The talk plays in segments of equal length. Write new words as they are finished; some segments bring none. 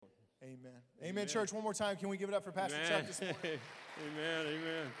Amen. Amen, church. One more time. Can we give it up for Pastor Chuck this morning? Amen,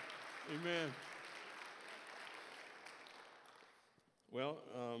 amen, amen. Well,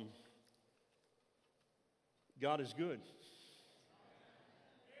 God is good.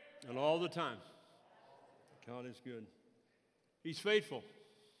 And all the time, God is good. He's faithful.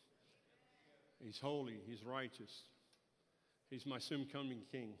 He's holy. He's righteous. He's my soon-coming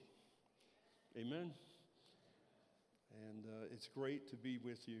King. Amen. And it's great to be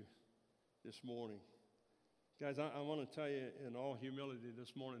with you this morning. Guys, I want to tell you in all humility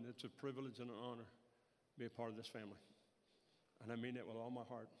this morning, it's a privilege and an honor to be a part of this family. And I mean it with all my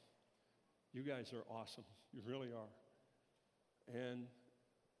heart. You guys are awesome. You really are. And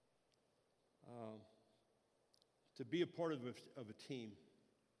to be a part of a team.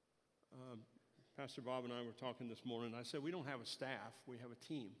 Pastor Bob and I were talking this morning. I said, we don't have a staff. We have a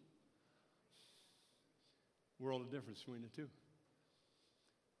team. World of difference between the two.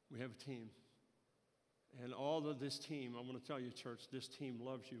 We have a team. And all of this team, I want to tell you, church, this team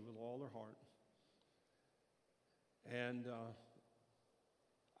loves you with all their heart. And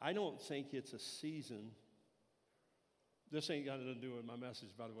I don't think it's a season. This ain't got nothing to do with my message,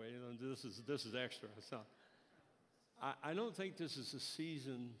 by the way. You know, this is extra. It's not. I don't think this is a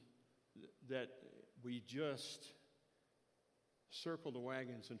season that we just circle the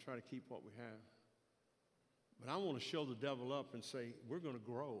wagons and try to keep what we have. But I want to show the devil up and say, we're going to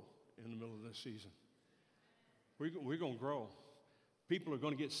grow in the middle of this season. We're going to grow. People are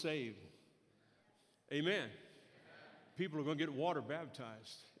going to get saved. Amen. People are going to get water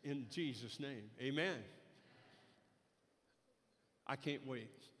baptized in Jesus' name. Amen. I can't wait.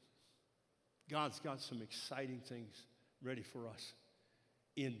 God's got some exciting things ready for us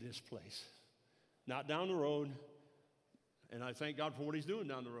in this place. Not down the road. And I thank God for what he's doing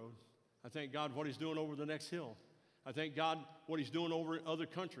down the road. I thank God for what he's doing over the next hill. I thank God what he's doing over in other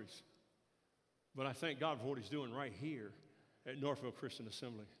countries. But I thank God for what he's doing right here at Northville Christian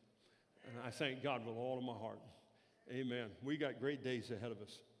Assembly. And I thank God with all of my heart. Amen. We got great days ahead of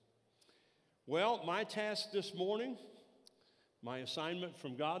us. Well, my task this morning, my assignment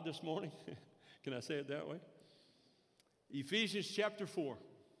from God this morning, can I say it that way? Ephesians chapter 4,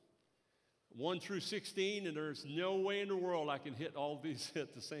 1 through 16, and there's no way in the world I can hit all these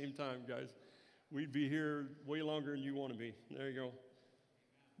at the same time, guys. We'd be here way longer than you want to be. There you go.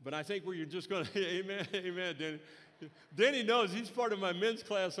 But I think we're just going to, amen, amen, Danny. Danny knows he's part of my men's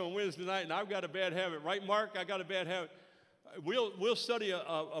class on Wednesday night, and I've got a bad habit. Right, Mark? I got a bad habit. We'll study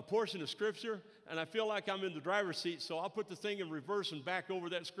a portion of Scripture, and I feel like I'm in the driver's seat, so I'll put the thing in reverse and back over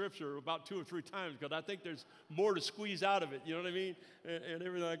that Scripture about 2 or 3 times because I think there's more to squeeze out of it, you know what I mean, and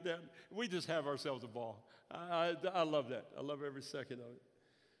everything like that. We just have ourselves a ball. I love that. I love every second of it.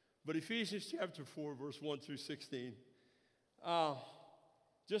 But Ephesians chapter 4, verse 1 through 16,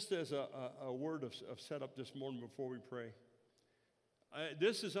 just as a word of setup this morning before we pray.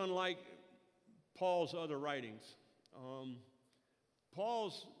 This is unlike Paul's other writings.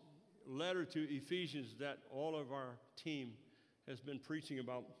 Paul's letter to Ephesians that all of our team has been preaching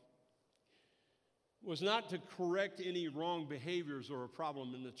about was not to correct any wrong behaviors or a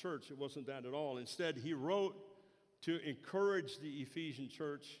problem in the church. It wasn't that at all. Instead, he wrote to encourage the Ephesian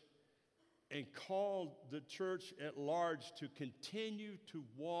church and called the church at large to continue to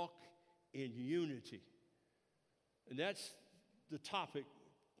walk in unity. And that's the topic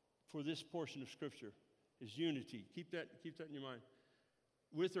for this portion of Scripture, is unity. Keep that in your mind.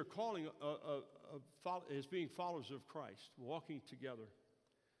 With their calling as being followers of Christ, walking together.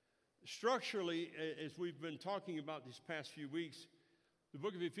 Structurally, as we've been talking about these past few weeks, the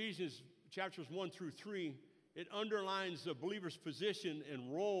book of Ephesians, chapters 1 through 3, it underlines the believer's position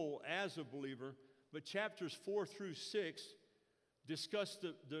and role as a believer, but chapters 4 through 6 discuss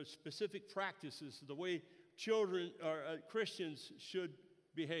the specific practices, the way children or Christians should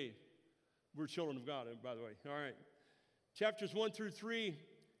behave. We're children of God, by the way. All right. Chapters 1 through 3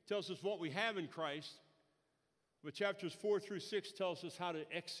 tells us what we have in Christ, but chapters 4 through 6 tells us how to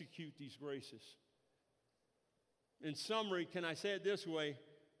execute these graces. In summary, can I say it this way?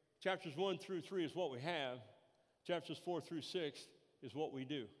 Chapters 1 through 3 is what we have. Chapters 4 through 6 is what we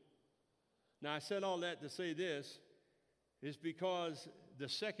do. Now, I said all that to say this is because the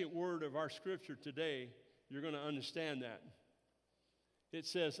second word of our scripture today, you're going to understand that. It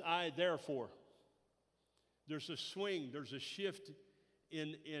says, I therefore. There's a swing, there's a shift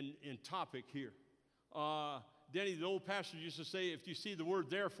in topic here. Danny, the old pastor used to say, if you see the word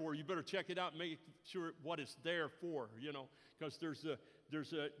therefore, you better check it out and make sure what it's there for, you know, because there's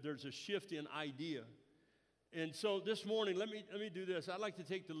a shift in idea. And so this morning, let me do this. I'd like to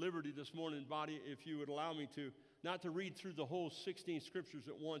take the liberty this morning, body, if you would allow me not to read through the whole 16 scriptures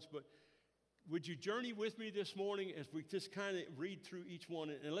at once, but would you journey with me this morning as we just kind of read through each one,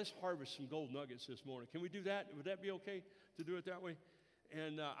 and let's harvest some gold nuggets this morning. Can we do that? Would that be okay to do it that way?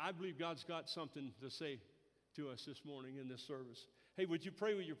 And I believe God's got something to say to us this morning in this service. Hey, would you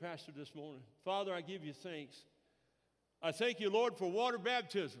pray with your pastor this morning? Father, I give you thanks. I thank you, Lord, for water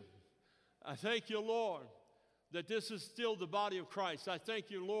baptism. I thank you, Lord, that this is still the body of Christ. I thank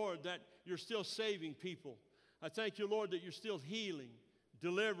you, Lord, that you're still saving people. I thank you, Lord, that you're still healing,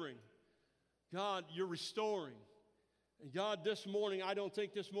 delivering. God, you're restoring. And God, this morning, I don't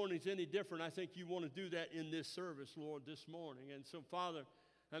think this morning is any different. I think you want to do that in this service, Lord, this morning. And so, Father,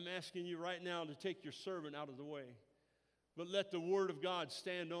 I'm asking you right now to take your servant out of the way. But let the word of God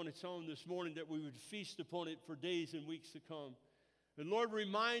stand on its own this morning, that we would feast upon it for days and weeks to come. And Lord,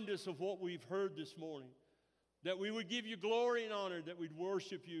 remind us of what we've heard this morning, that we would give you glory and honor, that we'd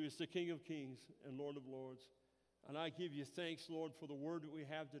worship you as the King of Kings and Lord of Lords. And I give you thanks, Lord, for the word that we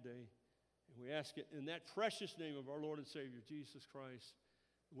have today. And we ask it in that precious name of our Lord and Savior, Jesus Christ.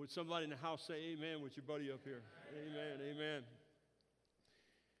 Would somebody in the house say amen with your buddy up here? Amen, amen.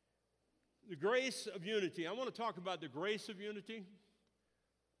 The grace of unity. I want to talk about the grace of unity.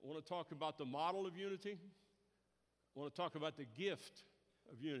 I want to talk about the model of unity. I want to talk about the gift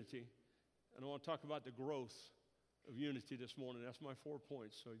of unity. And I want to talk about the growth of unity this morning. That's my 4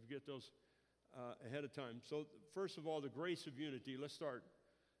 points. So you get those ahead of time. So first of all, the grace of unity. Let's start.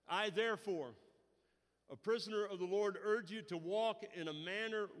 I, therefore, a prisoner of the Lord, urge you to walk in a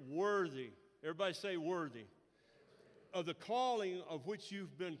manner worthy. Everybody say worthy. Of the calling of which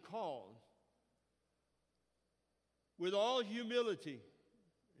you've been called. With all humility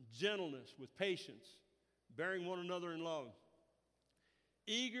and gentleness, with patience, bearing one another in love.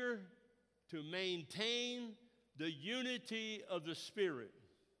 Eager to maintain the unity of the Spirit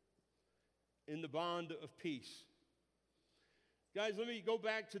in the bond of peace. Guys, let me go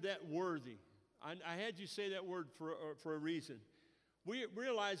back to that worthy. I had you say that word for a reason. We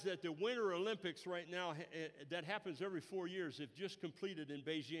realize that the Winter Olympics right now, that happens every 4 years, have just completed in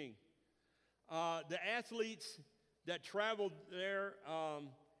Beijing. The athletes that traveled there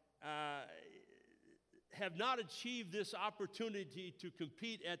have not achieved this opportunity to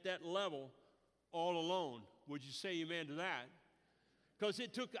compete at that level all alone. Would you say amen to that? Because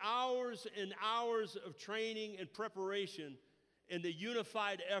it took hours and hours of training and preparation and the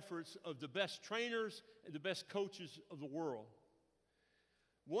unified efforts of the best trainers and the best coaches of the world.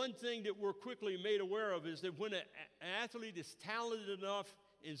 One thing that we're quickly made aware of is that when an athlete is talented enough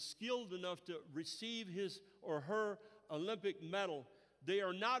and skilled enough to receive his or her Olympic medal, they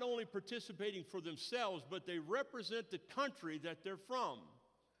are not only participating for themselves, but they represent the country that they're from.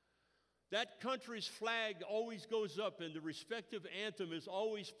 That country's flag always goes up, and the respective anthem is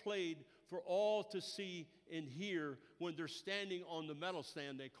always played for all to see and hear when they're standing on the medal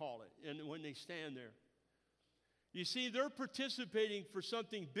stand, they call it, and when they stand there. You see, they're participating for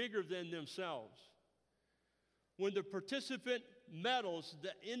something bigger than themselves. When the participant medals,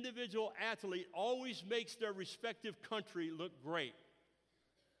 the individual athlete always makes their respective country look great.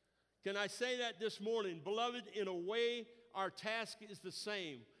 Can I say that this morning? Beloved, in a way, our task is the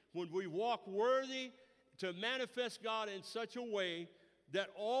same. When we walk worthy to manifest God in such a way that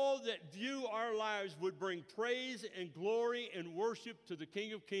all that view our lives would bring praise and glory and worship to the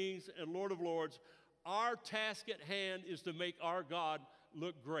King of Kings and Lord of Lords, our task at hand is to make our God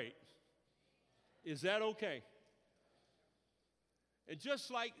look great. Is that okay? And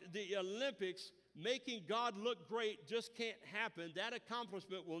just like the Olympics, making God look great just can't happen. That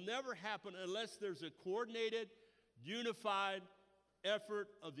accomplishment will never happen unless there's a coordinated, unified effort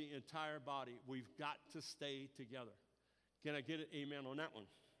of the entire body. We've got to stay together. Can I get an amen on that one?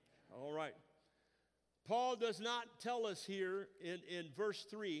 All right. Paul does not tell us here in verse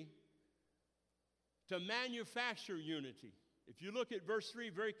 3 to manufacture unity. If you look at verse 3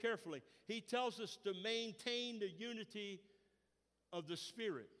 very carefully, he tells us to maintain the unity of the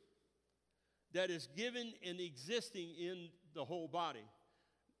Spirit that is given and existing in the whole body.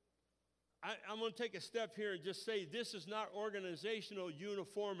 I'm going to take a step here and just say this is not organizational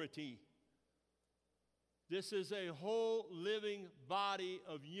uniformity. This is a whole living body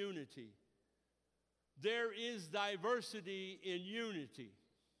of unity. There is diversity in unity,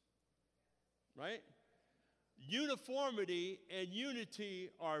 right? Uniformity and unity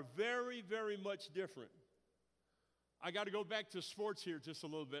are very, very much different. I got to go back to sports here just a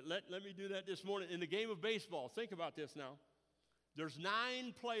little bit. Let me do that this morning. In the game of baseball, think about this now. There's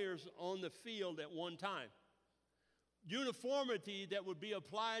 9 players on the field at one time. Uniformity that would be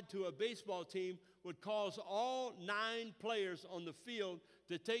applied to a baseball team would cause all 9 players on the field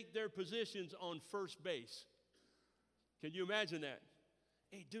to take their positions on first base. Can you imagine that?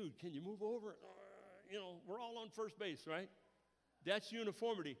 Hey, dude, can you move over? We're all on first base, right? That's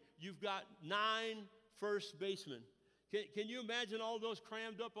uniformity. You've got 9 first basemen. Can you imagine all those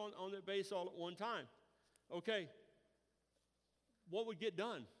crammed up on their base all at one time? Okay. What would get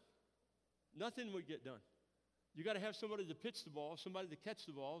done? Nothing would get done. You got to have somebody to pitch the ball, somebody to catch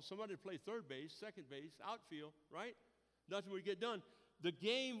the ball, somebody to play third base, second base, outfield, right? Nothing would get done. The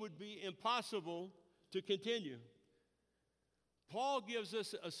game would be impossible to continue. Paul gives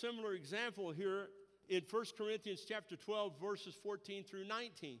us a similar example here in 1 Corinthians chapter 12, verses 14 through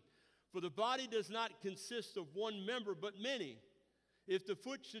 19. For the body does not consist of one member, but many. If the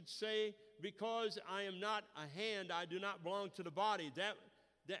foot should say, because I am not a hand, I do not belong to the body, that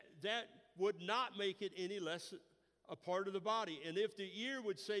would not make it any less a part of the body. And if the ear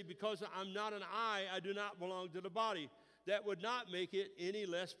would say, because I'm not an eye, I do not belong to the body, that would not make it any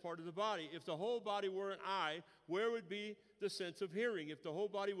less part of the body. If the whole body were an eye, where would be the sense of hearing? If the whole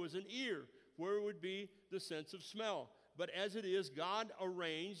body was an ear, where would be the sense of smell? But as it is, God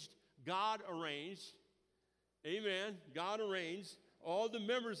arranged, amen, God arranged all the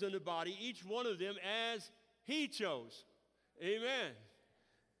members in the body, each one of them as He chose. Amen.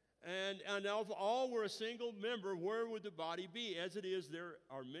 And if all were a single member, where would the body be? As it is, there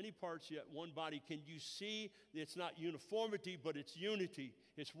are many parts, yet one body. Can you see it's not uniformity, but it's unity?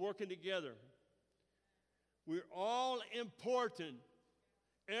 It's working together. We're all important.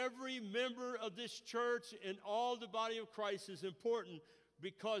 Every member of this church and all the body of Christ is important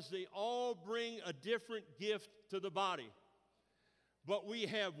because they all bring a different gift to the body. But we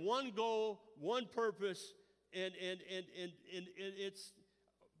have one goal, one purpose, and it's,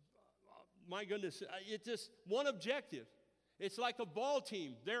 my goodness, it's just one objective. It's like a ball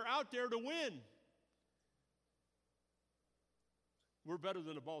team. They're out there to win. We're better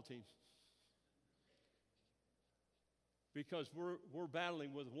than a ball team because we're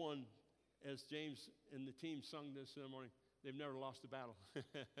battling with one, as James and the team sung this morning. They've never lost a battle.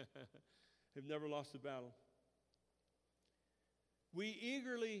 They've never lost a battle. We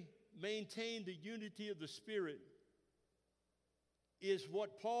eagerly maintain the unity of the Spirit is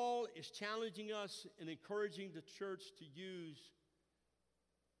what Paul is challenging us and encouraging the church to use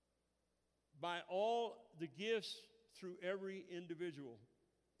by all the gifts through every individual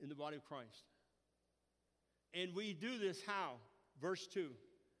in the body of Christ. And we do this how? Verse 2,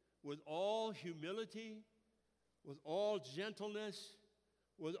 with all humility, with all gentleness,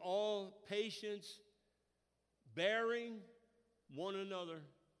 with all patience, bearing one another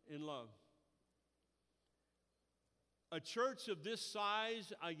in love. A church of this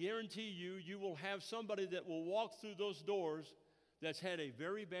size, I guarantee you, you will have somebody that will walk through those doors that's had a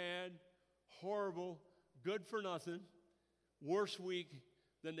very bad, horrible, good for nothing, worse week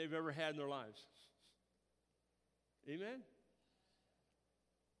than they've ever had in their lives. Amen?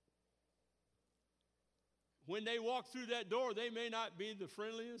 When they walk through that door, they may not be the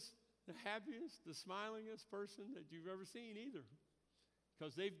friendliest, the happiest, the smilingest person that you've ever seen either,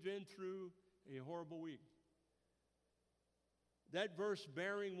 because they've been through a horrible week. That verse,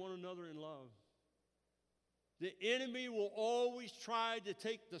 bearing one another in love. The enemy will always try to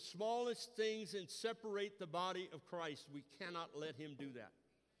take the smallest things and separate the body of Christ. We cannot let him do that.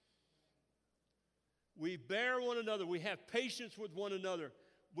 We bear one another. We have patience with one another.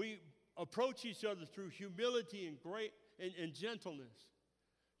 We approach each other through humility and gentleness.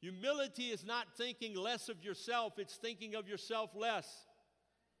 Humility is not thinking less of yourself. It's thinking of yourself less.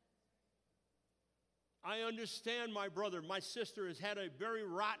 I understand my brother, my sister has had a very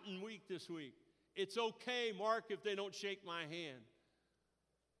rotten week this week. It's okay, Mark, if they don't shake my hand.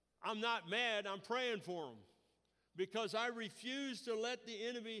 I'm not mad. I'm praying for them because I refuse to let the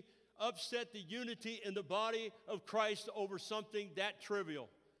enemy upset the unity in the body of Christ over something that trivial.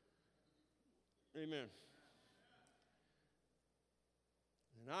 Amen.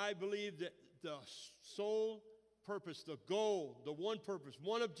 And I believe that the sole purpose, the goal, the one purpose,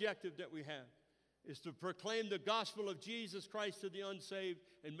 one objective that we have is to proclaim the gospel of Jesus Christ to the unsaved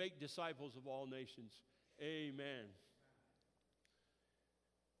and make disciples of all nations. Amen.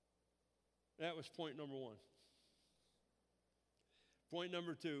 That was point number 1. Point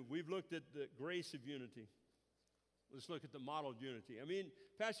number 2, we've looked at the grace of unity. Let's look at the model of unity.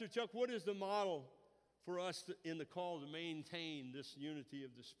 Pastor Chuck, what is the model for us in the call to maintain this unity of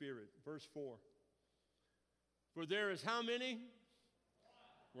the Spirit? Verse 4. For there is how many?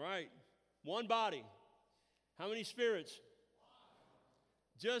 One. Right. One body. How many spirits? One.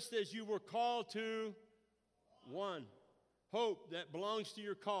 Just as you were called to one. Hope that belongs to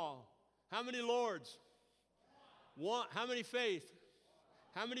your call. How many Lords? One. How many faith?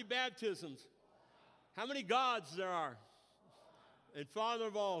 How many baptisms? How many gods there are? and Father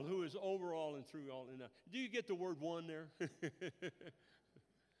of all, who is over all and through all. Do you get the word one there?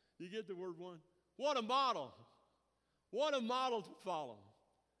 You get the word one? What a model. What a model to follow.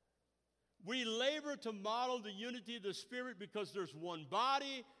 We labor to model the unity of the Spirit because there's one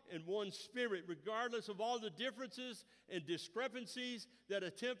body and one Spirit, regardless of all the differences and discrepancies that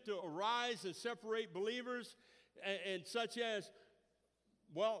attempt to arise and separate believers, and such as,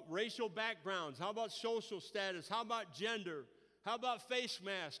 well, racial backgrounds. How about social status? How about gender? How about face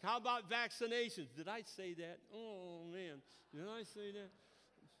masks? How about vaccinations? Did I say that? Oh, man. Did I say that?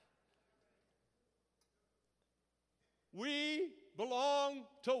 We belong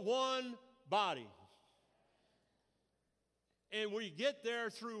to one body. And we get there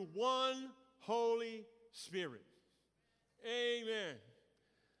through one Holy Spirit. Amen.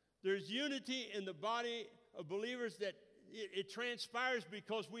 There's unity in the body of believers that it transpires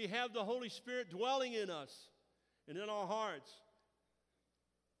because we have the Holy Spirit dwelling in us and in our hearts.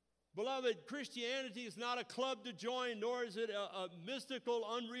 Beloved, Christianity is not a club to join, nor is it a mystical,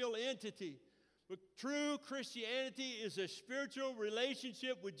 unreal entity. But true Christianity is a spiritual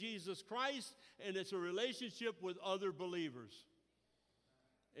relationship with Jesus Christ, and it's a relationship with other believers.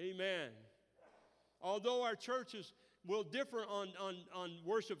 Amen. Although our churches will differ on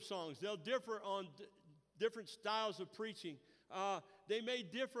worship songs, they'll differ on different styles of preaching. They may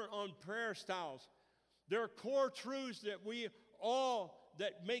differ on prayer styles. There are core truths that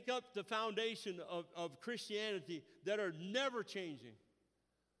make up the foundation of Christianity that are never changing.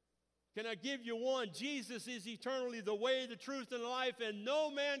 Can I give you one? Jesus is eternally the way, the truth, and the life, and no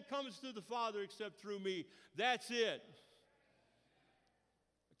man comes to the Father except through me. That's it.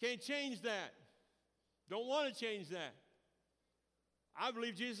 I can't change that. Don't want to change that. I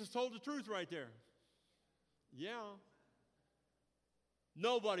believe Jesus told the truth right there. Yeah.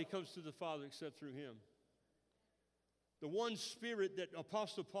 Nobody comes to the Father except through him. The one Spirit that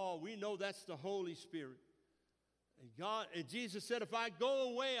Apostle Paul, we know that's the Holy Spirit. And Jesus said, if I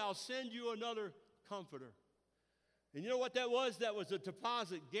go away, I'll send you another comforter. And you know what that was? That was a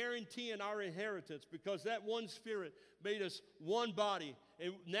deposit guaranteeing our inheritance, because that one Spirit made us one body.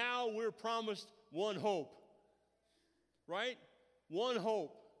 And now we're promised one hope. Right? One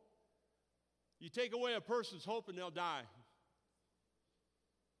hope. You take away a person's hope and they'll die.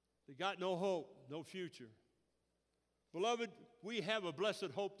 They got no hope, no future. Beloved, we have a blessed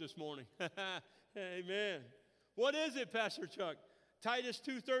hope this morning. Amen. What is it, Pastor Chuck? Titus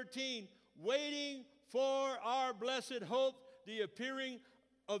 2:13, waiting for our blessed hope, the appearing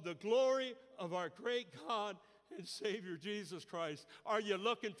of the glory of our great God and Savior Jesus Christ. Are you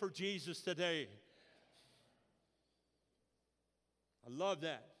looking for Jesus today? I love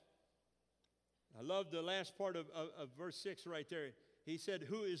that. I love the last part of verse 6 right there. He said,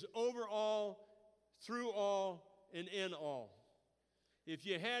 who is over all, through all, and in all. If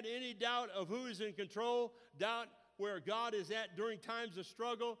you had any doubt of who is in control, doubt where God is at during times of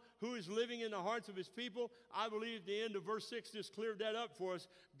struggle, who is living in the hearts of his people, I believe the end of verse 6 just cleared that up for us.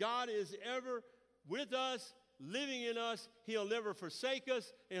 God is ever with us, living in us. He'll never forsake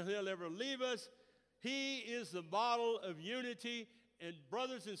us, and he'll never leave us. He is the model of unity, and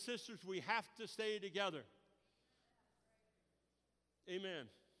brothers and sisters, we have to stay together. Amen.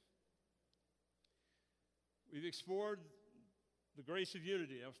 We've explored the grace of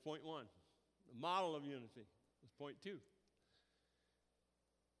unity. That was point 1. The model of unity was point 2.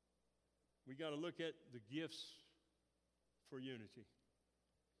 We got to look at the gifts for unity.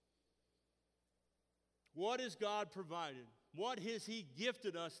 What has God provided? What has he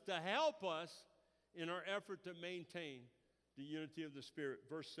gifted us to help us in our effort to maintain the unity of the Spirit?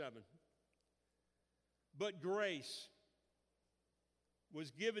 Verse 7. But grace was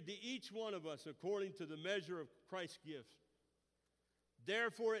given to each one of us according to the measure of Christ's gift.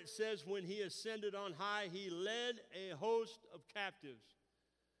 Therefore it says, when he ascended on high, he led a host of captives,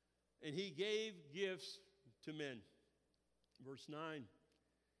 and he gave gifts to men. Verse 9.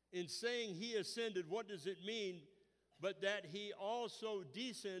 In saying he ascended, what does it mean? But that he also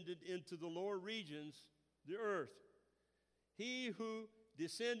descended into the lower regions, the earth. He who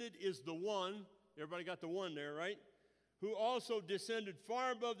descended is the one, everybody got the one there, right? Who also descended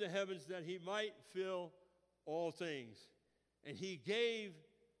far above the heavens that he might fill all things. And he gave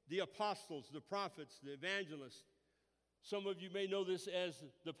the apostles, the prophets, the evangelists. Some of you may know this as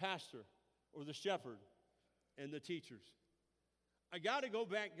the pastor or the shepherd and the teachers. I got to go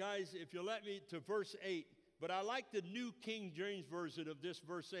back, guys, if you let me, to verse 8. But I like the New King James Version of this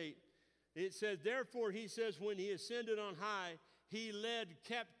verse 8. It says, therefore, he says, when he ascended on high, he led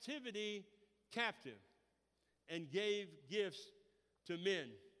captivity captive and gave gifts to men.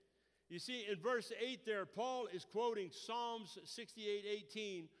 You see, in verse 8 there, Paul is quoting Psalms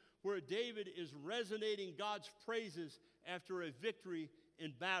 68:18, where David is resonating God's praises after a victory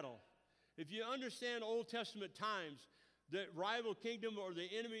in battle. If you understand Old Testament times, the rival kingdom or the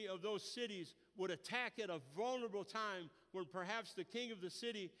enemy of those cities would attack at a vulnerable time when perhaps the king of the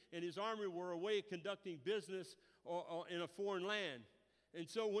city and his army were away conducting business or in a foreign land. And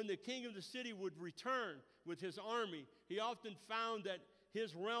so when the king of the city would return with his army, he often found that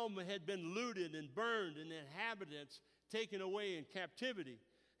his realm had been looted and burned and inhabitants taken away in captivity.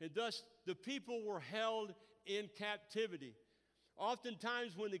 And thus the people were held in captivity.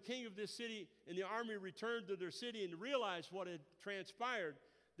 Oftentimes when the king of this city and the army returned to their city and realized what had transpired,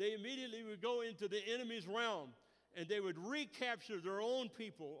 they immediately would go into the enemy's realm and they would recapture their own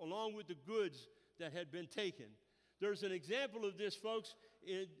people along with the goods that had been taken. There's an example of this, folks,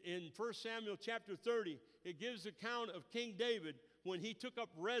 in 1 Samuel chapter 30. It gives account of King David when he took up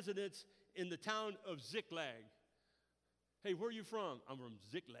residence in the town of Ziklag. Hey, where are you from? I'm from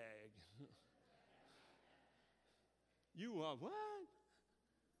Ziklag. You are what?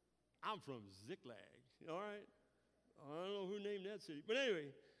 I'm from Ziklag. All right? I don't know who named that city. But anyway,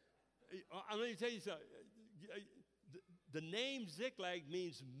 I'm going to tell you something. The name Ziklag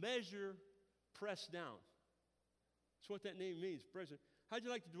means measure pressed down. That's what that name means, pressure. How'd you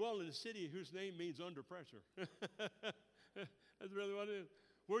like to dwell in a city whose name means under pressure? That's really what it is.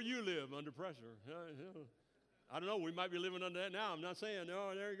 Where you live, under pressure. I don't know, we might be living under that now. I'm not saying,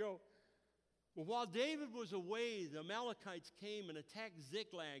 no, there you go. Well, while David was away, the Amalekites came and attacked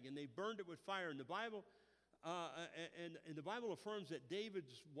Ziklag, and they burned it with fire. And the Bible, and the Bible affirms that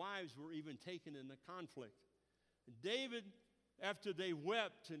David's wives were even taken in the conflict. And David, after they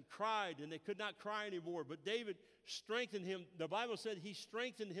wept and cried, and they could not cry anymore, but David strengthened him. The Bible said he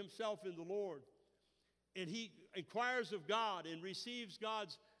strengthened himself in the Lord. And he inquires of God and receives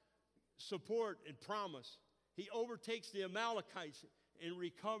God's support and promise. He overtakes the Amalekites and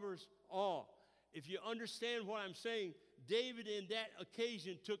recovers all. If you understand what I'm saying, David in that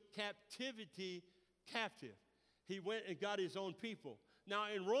occasion took captivity captive. He went and got his own people. Now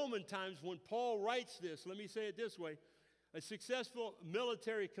in Roman times, when Paul writes this, let me say it this way, a successful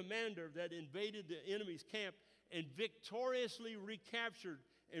military commander that invaded the enemy's camp and victoriously recaptured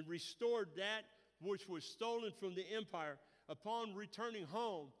and restored that which was stolen from the empire, upon returning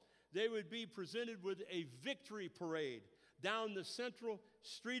home, they would be presented with a victory parade down the central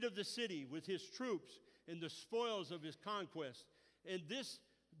street of the city with his troops and the spoils of his conquest. And this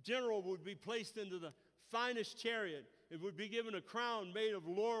general would be placed into the finest chariot. It would be given a crown made of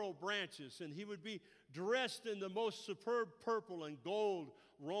laurel branches, and he would be dressed in the most superb purple and gold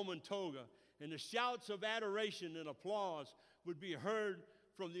Roman toga. And the shouts of adoration and applause would be heard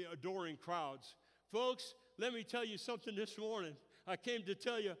from the adoring crowds. Folks, let me tell you something this morning. I came to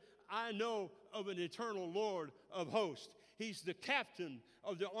tell you, I know of an eternal Lord of hosts. He's the captain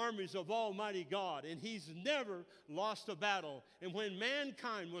of the armies of Almighty God, and he's never lost a battle. And when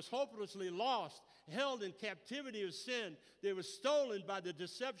mankind was hopelessly lost, held in captivity of sin, they were stolen by the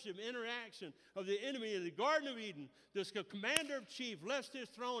deceptive interaction of the enemy in the Garden of Eden. This commander-in-chief left his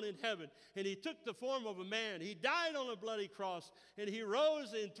throne in heaven, and he took the form of a man. He died on a bloody cross, and he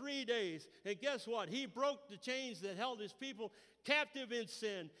rose in 3 days. And guess what? He broke the chains that held his people captive in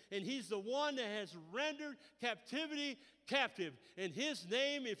sin, and he's the one that has rendered captivity captive. And his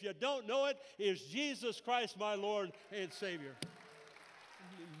name, if you don't know it, is Jesus Christ, my Lord and Savior.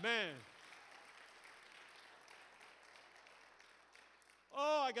 Amen.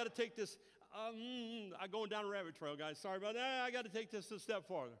 Oh, I got to take this. I'm going down a rabbit trail, guys. Sorry about that. I got to take this a step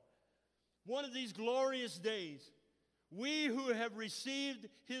farther. One of these glorious days, we who have received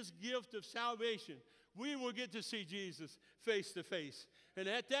his gift of salvation, we will get to see Jesus face to face. And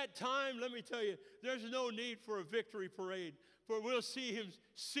at that time, let me tell you, there's no need for a victory parade, for we'll see him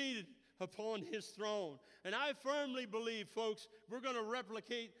seated upon his throne. And I firmly believe, folks, we're going to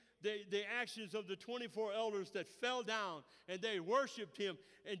replicate the actions of the 24 elders that fell down and they worshiped him.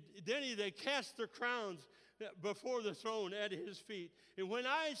 And then they cast their crowns before the throne at his feet. And when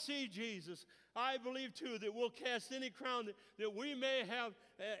I see Jesus, I believe too that we'll cast any crown that we may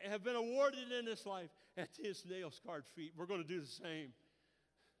have been awarded in this life at his nail-scarred feet. We're going to do the same.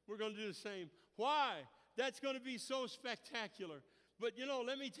 We're going to do the same. Why? That's going to be so spectacular. But you know,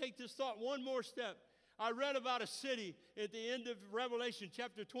 let me take this thought one more step. I read about a city at the end of Revelation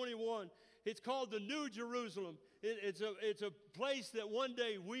chapter 21. It's called the New Jerusalem. It's a place that one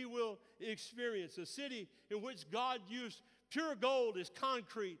day we will experience, a city in which God used pure gold as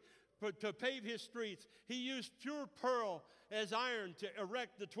concrete to pave his streets. He used pure pearl as iron to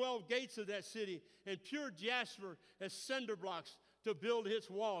erect the 12 gates of that city, and pure jasper as cinder blocks to build his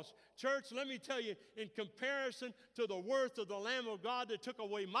walls. Church, let me tell you, in comparison to the worth of the Lamb of God that took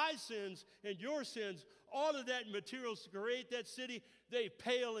away my sins and your sins, all of that materials to create that city, they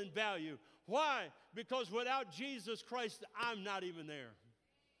pale in value. Why? Because without Jesus Christ, I'm not even there.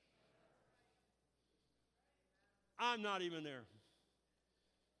 I'm not even there.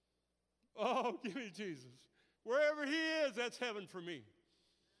 Oh, give me Jesus. Wherever he is, that's heaven for me.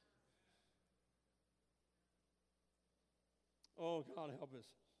 Oh, God, help us.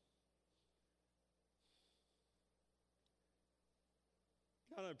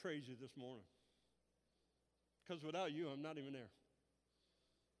 God, I praise you this morning. Because without you, I'm not even there.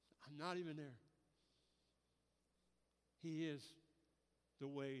 I'm not even there. He is the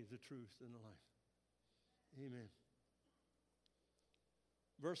way, the truth, and the life. Amen.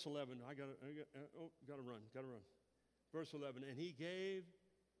 Verse 11. Gotta run. Verse 11. And he gave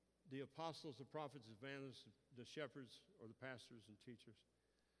the apostles, the prophets, the evangelists, the shepherds, or the pastors and teachers.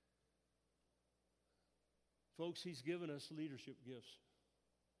 Folks, he's given us leadership gifts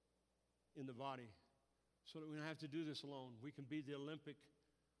in the body so that we don't have to do this alone. We can be the Olympic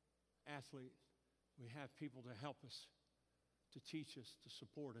athlete. We have people to help us, to teach us, to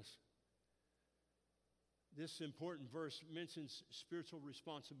support us. This important verse mentions spiritual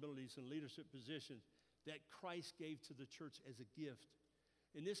responsibilities and leadership positions that Christ gave to the church as a gift.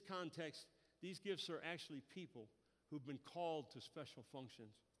 In this context, these gifts are actually people who've been called to special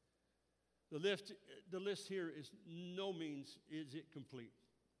functions. The list here is no means is it complete.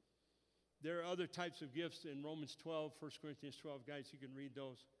 There are other types of gifts in Romans 12, 1 Corinthians 12. Guys, you can read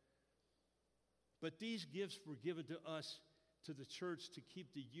those. But these gifts were given to us, to the church, to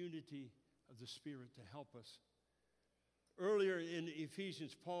keep the unity of the Spirit, to help us. Earlier in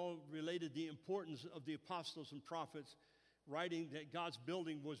Ephesians, Paul related the importance of the apostles and prophets, writing that God's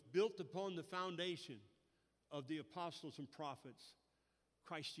building was built upon the foundation of the apostles and prophets,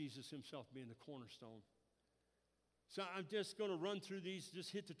 Christ Jesus himself being the cornerstone. So I'm just going to run through these,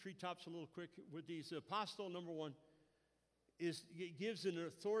 just hit the treetops a little quick with these. Apostle, number one, it gives an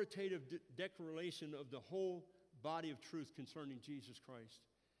authoritative declaration of the whole body of truth concerning Jesus Christ.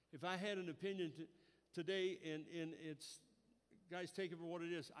 If I had an opinion today, and it's, guys, take it for what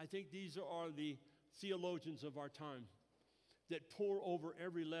it is, I think these are the theologians of our time that pour over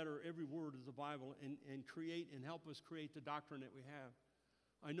every letter, every word of the Bible and create and help us create the doctrine that we have.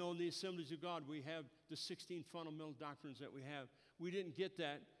 I know in the Assemblies of God we have the 16 fundamental doctrines that we have. We didn't get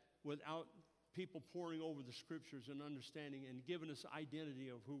that without people pouring over the scriptures and understanding and giving us identity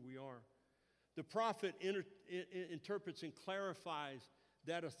of who we are. The prophet interprets and clarifies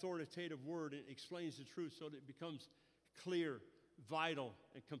that authoritative word and explains the truth so that it becomes clear, vital,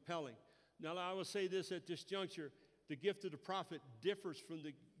 and compelling. Now, I will say this at this juncture. The gift of the prophet differs from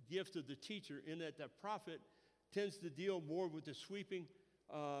the gift of the teacher in that the prophet tends to deal more with the sweeping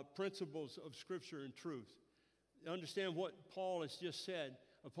principles of Scripture and truth. Understand what Paul has just said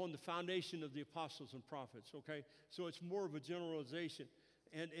upon the foundation of the apostles and prophets, okay? So it's more of a generalization.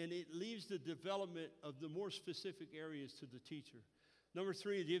 And it leaves the development of the more specific areas to the teacher. Number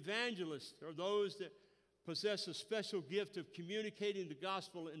three, the evangelists are those that possess a special gift of communicating the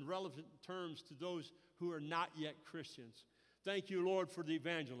gospel in relevant terms to those who are not yet Christians. Thank you, Lord, for the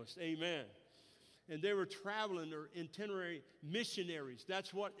evangelists. Amen. And they were traveling or itinerary missionaries.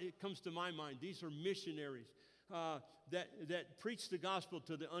 That's what it comes to my mind. These are missionaries that preach the gospel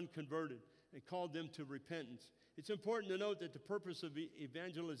to the unconverted and called them to repentance. It's important to note that the purpose of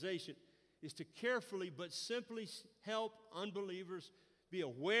evangelization is to carefully but simply help unbelievers be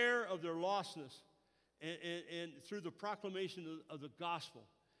aware of their lostness and through the proclamation of the gospel,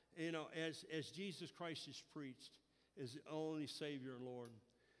 as Jesus Christ is preached as the only Savior and Lord.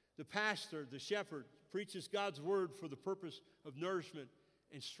 The pastor, the shepherd, preaches God's word for the purpose of nourishment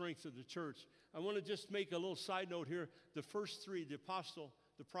and strength of the church. I want to just make a little side note here. The first three, the apostle,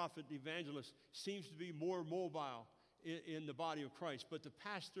 the prophet, the evangelist, seems to be more mobile in the body of Christ. But the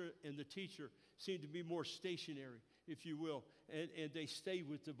pastor and the teacher seem to be more stationary, if you will. And they stay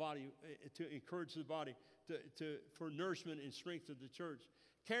with the body to encourage the body for nourishment and strength of the church.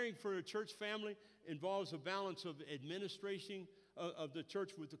 Caring for a church family involves a balance of administration of the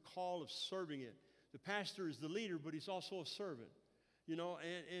church with the call of serving it. The pastor is the leader, but he's also a servant.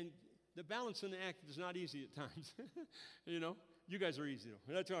 And the balancing act is not easy at times. You guys are easy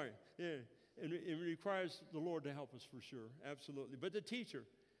though. That's all right. Yeah. And it requires the Lord to help us for sure. Absolutely. But the teacher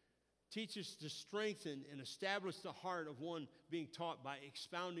teaches to strengthen and establish the heart of one being taught by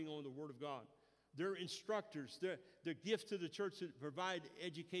expounding on the Word of God. They're instructors. They're gift to the church to provide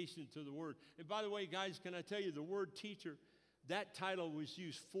education to the Word. And by the way, guys, can I tell you, the word teacher, that title was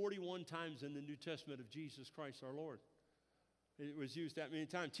used 41 times in the New Testament of Jesus Christ our Lord. It was used that many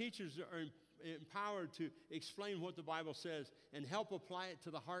times. Teachers are empowered to explain what the Bible says and help apply it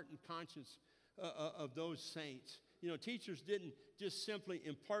to the heart and conscience of those saints. You know, teachers didn't just simply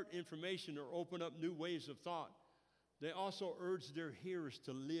impart information or open up new ways of thought. They also urged their hearers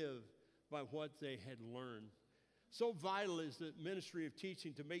to live by what they had learned. So vital is the ministry of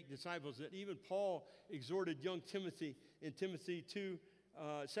teaching to make disciples that even Paul exhorted young Timothy in Timothy 2,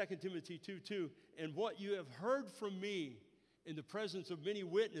 2 Timothy 2:2, and what you have heard from me in the presence of many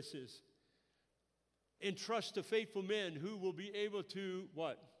witnesses, entrust to faithful men who will be able to,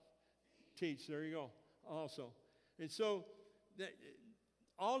 what? Teach. There you go. Also. And so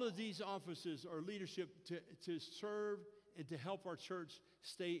all of these offices are leadership to serve and to help our church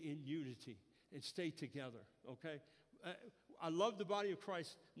stay in unity and stay together, okay? I love the body of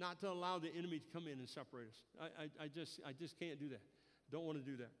Christ not to allow the enemy to come in and separate us. I just can't do that. Don't want to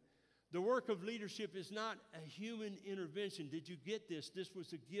do that. The work of leadership is not a human intervention. Did you get this? This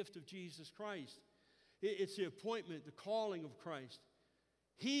was the gift of Jesus Christ. It's the appointment, the calling of Christ.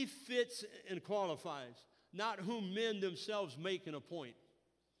 He fits and qualifies, not whom men themselves make and appoint.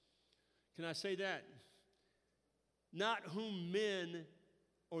 Can I say that? Not whom men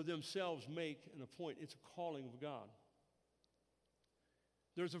or themselves make and appoint. It's a calling of God.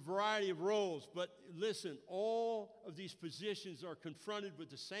 There's a variety of roles, but listen, all of these positions are confronted with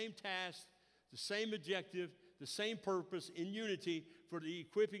the same task, the same objective, the same purpose in unity for the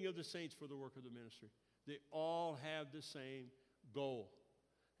equipping of the saints for the work of the ministry. They all have the same goal,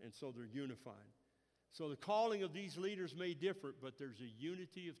 and so they're unified. So the calling of these leaders may differ, but there's a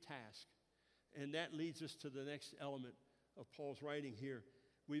unity of task, and that leads us to the next element of Paul's writing here.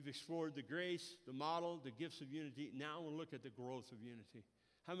 We've explored the grace, the model, the gifts of unity. Now we'll look at the growth of unity.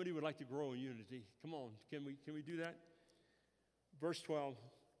 How many would like to grow in unity? Come on, can we do that? Verse 12,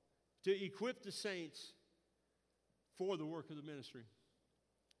 to equip the saints for the work of the ministry,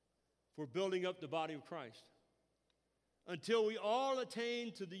 for building up the body of Christ, until we all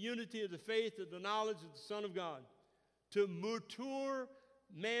attain to the unity of the faith and the knowledge of the Son of God, to mature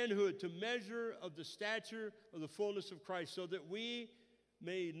manhood, to measure of the stature of the fullness of Christ, so that we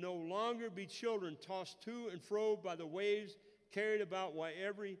may no longer be children tossed to and fro by the waves, carried about by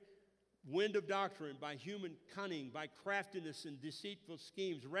every wind of doctrine, by human cunning, by craftiness and deceitful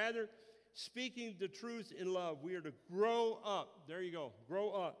schemes. Rather, speaking the truth in love, we are to grow up. There you go.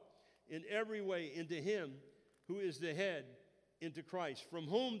 Grow up in every way into Him who is the head, into Christ, from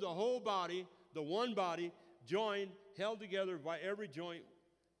whom the whole body, the one body, joined, held together by every joint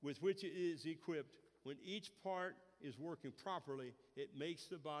with which it is equipped, when each part is working properly, it makes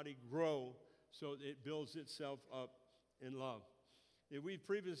the body grow so that it builds itself up in love. And we've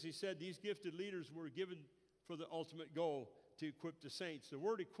previously said these gifted leaders were given for the ultimate goal, to equip the saints. The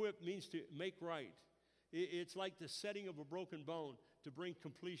word equip means to make right. It's like the setting of a broken bone to bring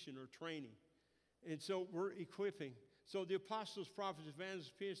completion or training. And so we're equipping. So the apostles, prophets,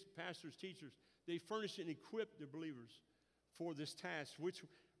 evangelists, pastors, teachers, they furnish and equip the believers for this task, which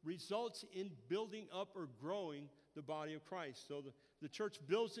results in building up or growing the body of Christ. So the church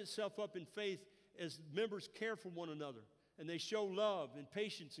builds itself up in faith as members care for one another, and they show love and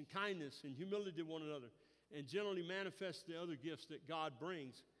patience and kindness and humility to one another, and generally manifest the other gifts that God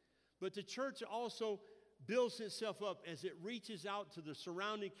brings. But the church also builds itself up as it reaches out to the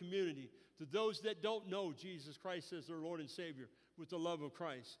surrounding community, to those that don't know Jesus Christ as their Lord and Savior, with the love of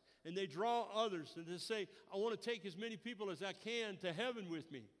Christ. And they draw others and they say, I want to take as many people as I can to heaven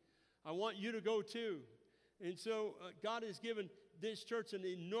with me. I want you to go too. And so God has given this church an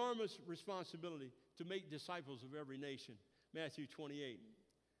enormous responsibility to make disciples of every nation. Matthew 28.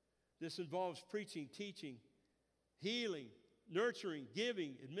 This involves preaching, teaching, healing, nurturing,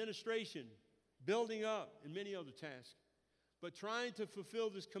 giving, administration, building up, and many other tasks. But trying to fulfill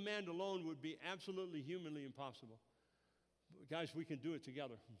this command alone would be absolutely humanly impossible. But guys, we can do it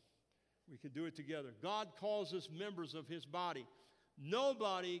together. We can do it together. God calls us members of His body.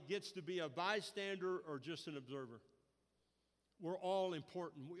 Nobody gets to be a bystander or just an observer. We're all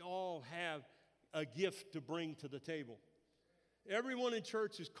important. We all have a gift to bring to the table. Everyone in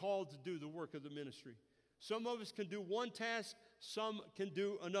church is called to do the work of the ministry. Some of us can do one task, some can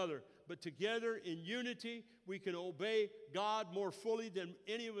do another. But together in unity, we can obey God more fully than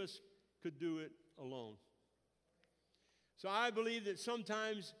any of us could do it alone. So I believe that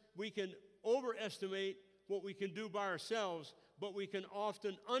sometimes we can overestimate what we can do by ourselves, but we can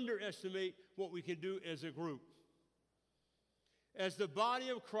often underestimate what we can do as a group. As the body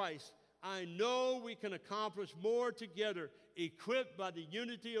of Christ, I know we can accomplish more together, equipped by the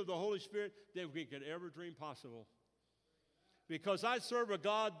unity of the Holy Spirit, than we could ever dream possible. Because I serve a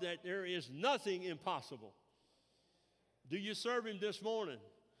God that there is nothing impossible. Do you serve him this morning?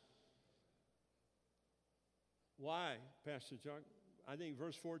 Why, Pastor Chuck? I think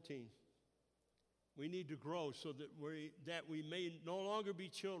verse 14. We need to grow so that we may no longer be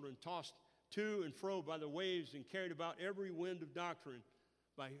children, tossed to and fro by the waves and carried about every wind of doctrine,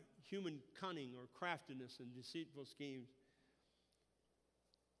 by human cunning or craftiness and deceitful schemes.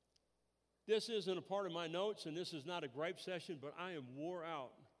 This isn't a part of my notes, and this is not a gripe session, but I am wore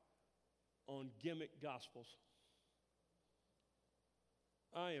out on gimmick gospels.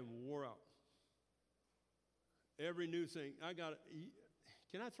 I am wore out. Every new thing.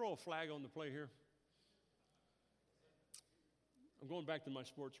 Can I throw a flag on the play here? I'm going back to my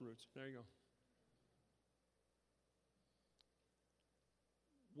sports roots. There you go.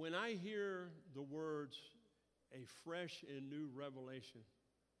 When I hear the words, a fresh and new revelation,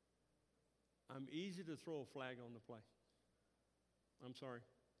 I'm easy to throw a flag on the play. I'm sorry.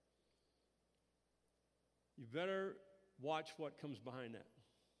 You better watch what comes behind that.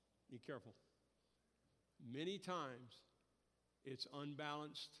 Be careful. Many times, it's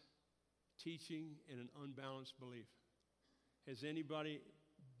unbalanced teaching and an unbalanced belief. Has anybody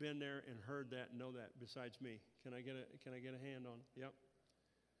been there and heard that and know that besides me? Can I get a hand on it? Yep.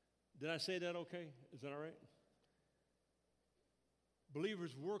 Did I say that okay? Is that all right?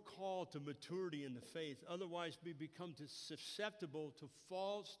 Believers, we're called to maturity in the faith. Otherwise, we become susceptible to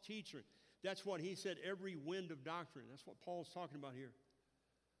false teaching. That's what he said, every wind of doctrine. That's what Paul's talking about here.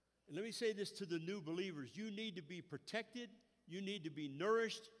 And let me say this to the new believers. You need to be protected. You need to be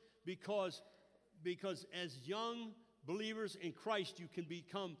nourished because as young believers in Christ, you can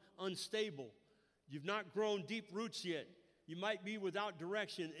become unstable. You've not grown deep roots yet. You might be without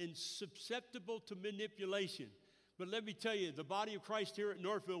direction and susceptible to manipulation. But let me tell you, the body of Christ here at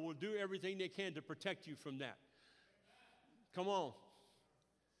Northville will do everything they can to protect you from that. Come on.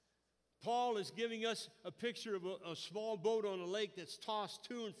 Paul is giving us a picture of a small boat on a lake that's tossed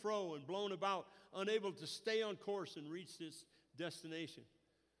to and fro and blown about, unable to stay on course and reach this destination.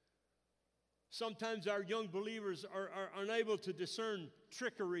 Sometimes our young believers are unable to discern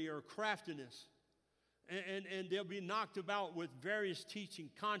trickery or craftiness, and they'll be knocked about with various teaching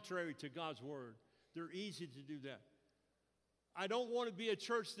contrary to God's word. They're easy to do that. I don't want to be a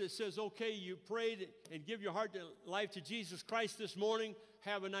church that says, okay, you prayed and give your heart to life to Jesus Christ this morning,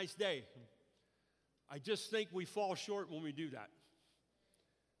 have a nice day. I just think we fall short when we do that.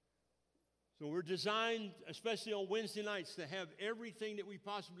 So we're designed, especially on Wednesday nights, to have everything that we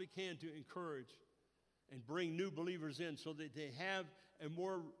possibly can to encourage and bring new believers in so that they have a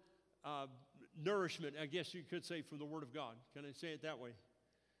more nourishment, I guess you could say, from the Word of God. Can I say it that way?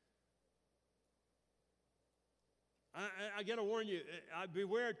 I got to warn you,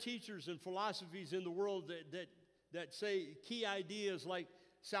 beware teachers and philosophies in the world that say key ideas like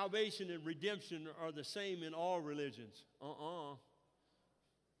salvation and redemption are the same in all religions.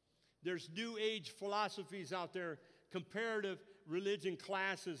 There's new age philosophies out there, comparative religion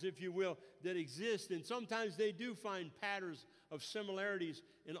classes, if you will, that exist, and sometimes they do find patterns of similarities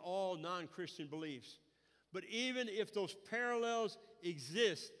in all non-Christian beliefs. But even if those parallels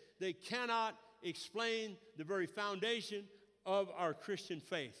exist, they cannot explain the very foundation of our Christian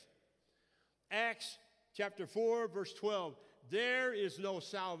faith. Acts chapter 4, verse 12, there is no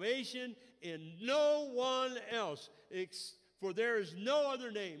salvation in no one else, for there is no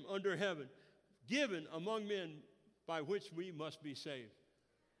other name under heaven given among men by which we must be saved.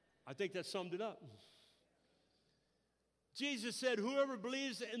 I think that summed it up. Jesus said, whoever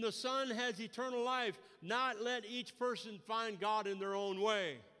believes in the Son has eternal life, not let each person find God in their own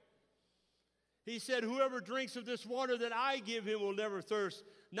way. He said, whoever drinks of this water that I give him will never thirst.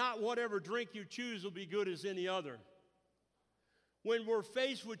 Not whatever drink you choose will be good as any other. When we're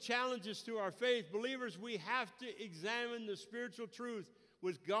faced with challenges to our faith, believers, we have to examine the spiritual truth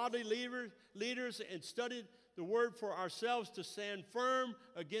with godly leaders and study the word for ourselves to stand firm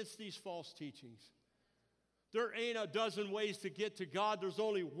against these false teachings. There ain't a dozen ways to get to God. There's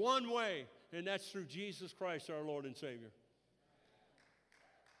only one way, and that's through Jesus Christ, our Lord and Savior.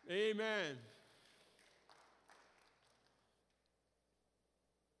 Amen.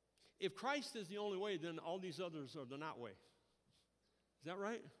 If Christ is the only way, then all these others are the not way. Is that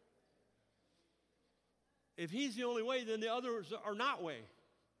right? If he's the only way, then the others are not way.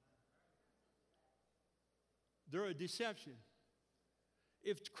 They're a deception.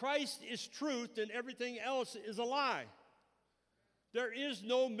 If Christ is truth, then everything else is a lie. There is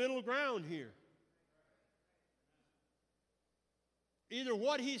no middle ground here. Either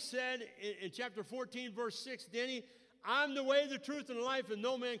what he said in chapter 14, verse 6, Denny, I'm the way, the truth, and the life, and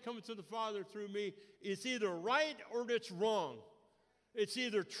no man cometh to the Father through me. It's either right or it's wrong. It's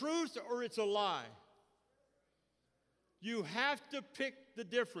either truth or it's a lie. You have to pick the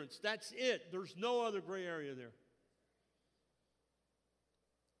difference. That's it. There's no other gray area there.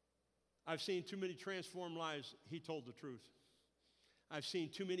 I've seen too many transformed lives. He told the truth. I've seen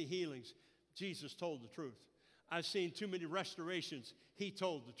too many healings. Jesus told the truth. I've seen too many restorations. He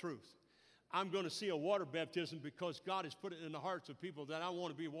told the truth. I'm going to see a water baptism because God has put it in the hearts of people that I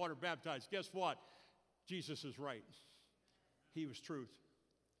want to be water baptized. Guess what? Jesus is right. He was truth.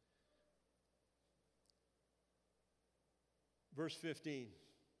 Verse 15.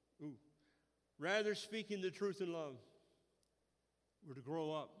 Ooh. Rather speaking the truth in love, we're to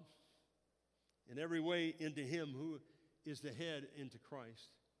grow up in every way into Him who is the head, into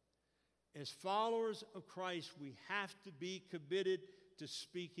Christ. As followers of Christ, we have to be committed to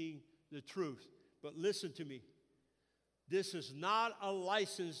speaking the truth. But listen to me. This is not a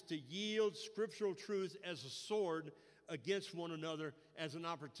license to yield scriptural truth as a sword against one another as an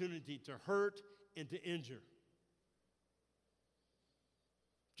opportunity to hurt and to injure.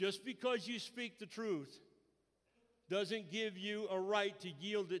 Just because you speak the truth doesn't give you a right to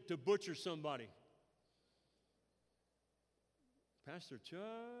yield it to butcher somebody. Pastor Chuck,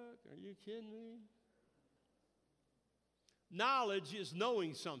 are you kidding me? Knowledge is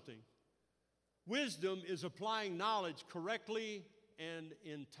knowing something. Wisdom is applying knowledge correctly and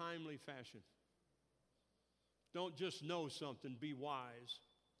in timely fashion. Don't just know something, be wise.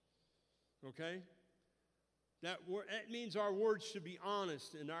 Okay? That means our words should be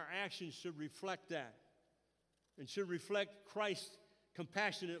honest and our actions should reflect that and should reflect Christ's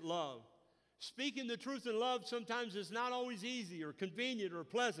compassionate love. Speaking the truth in love sometimes is not always easy or convenient or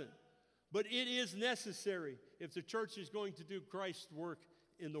pleasant, but it is necessary if the church is going to do Christ's work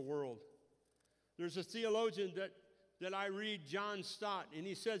in the world. There's a theologian that I read, John Stott, and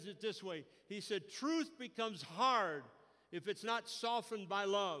he says it this way. He said, truth becomes hard if it's not softened by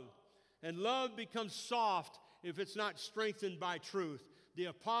love, and love becomes soft if it's not strengthened by truth. The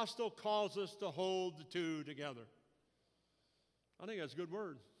apostle calls us to hold the two together. I think that's a good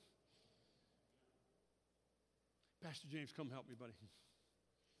word. Pastor James, come help me, buddy.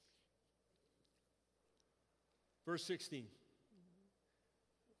 Verse 16.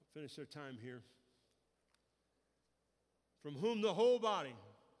 Finish our time here. From whom the whole body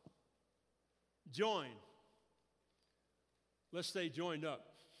joined. Let's stay joined up.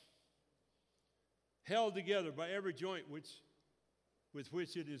 Held together by every joint with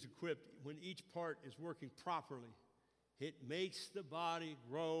which it is equipped, when each part is working properly, it makes the body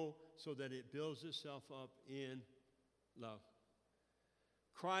grow so that it builds itself up in love.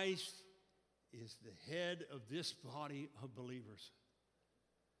 Christ is the head of this body of believers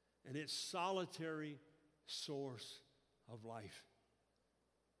and its solitary source of life.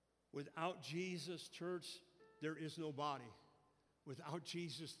 Without Jesus, church, there is no body. Without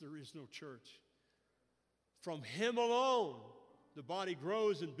Jesus, there is no church. From Him alone, the body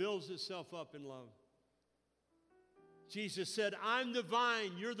grows and builds itself up in love. Jesus said, I'm the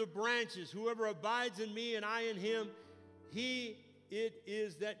vine, you're the branches. Whoever abides in me and I in him, he it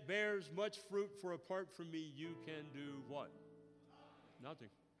is that bears much fruit, for apart from me you can do what? Nothing.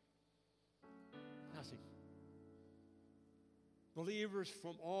 Nothing. Believers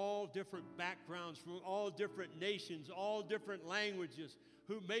from all different backgrounds, from all different nations, all different languages,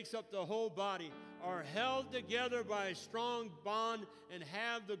 who makes up the whole body, are held together by a strong bond and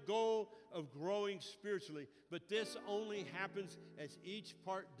have the goal of growing spiritually. But this only happens as each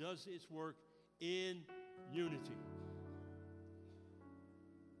part does its work in unity.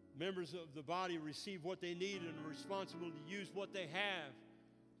 Members of the body receive what they need and are responsible to use what they have.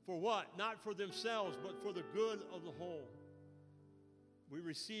 For what? Not for themselves, but for the good of the whole. We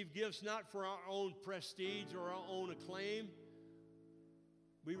receive gifts not for our own prestige or our own acclaim.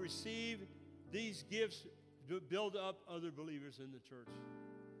 We receive these gifts to build up other believers in the church.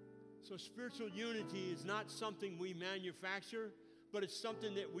 So spiritual unity is not something we manufacture, but it's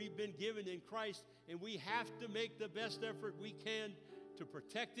something that we've been given in Christ, and we have to make the best effort we can to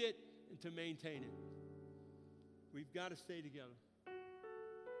protect it and to maintain it. We've got to stay together.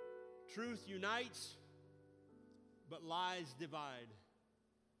 Truth unites, but lies divide.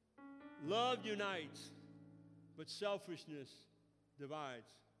 Love unites, but selfishness divides.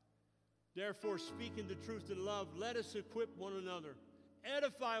 Therefore, speaking the truth in love, let us equip one another,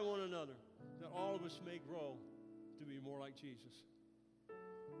 edify one another, that all of us may grow to be more like Jesus.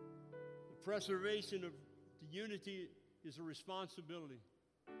 The preservation of the unity is a responsibility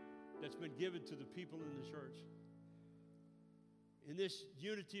that's been given to the people in the church. In this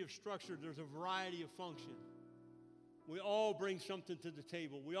unity of structure, there's a variety of function. We all bring something to the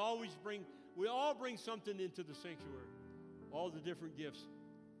table. We all bring something into the sanctuary. All the different gifts.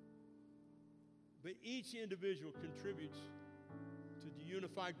 But each individual contributes to the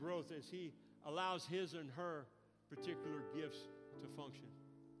unified growth as he allows his and her particular gifts to function.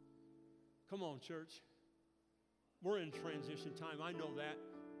 Come on, church. We're in transition time. I know that.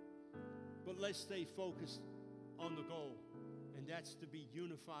 But let's stay focused on the goal, and that's to be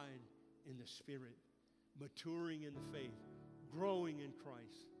unified in the Spirit, maturing in the faith, growing in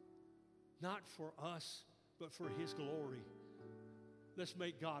Christ. Not for us, but for His glory. Let's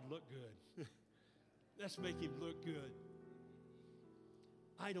make God look good. Let's make Him look good.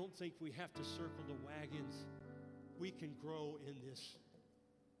 I don't think we have to circle the wagons. We can grow in this.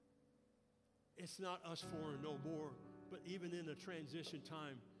 It's not us four and no more, but even in a transition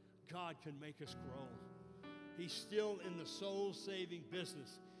time, God can make us grow. He's still in the soul-saving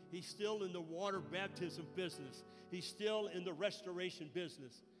business. He's still in the water baptism business. He's still in the restoration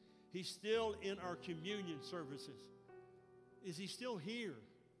business. He's still in our communion services. Is He still here?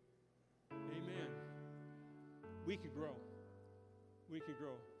 Amen. We can grow. We can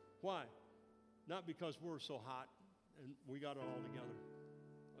grow. Why? Not because we're so hot and we got it all together.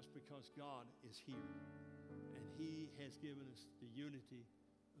 It's because God is here, and He has given us the unity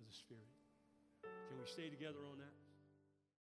of the Spirit. Can we stay together on that?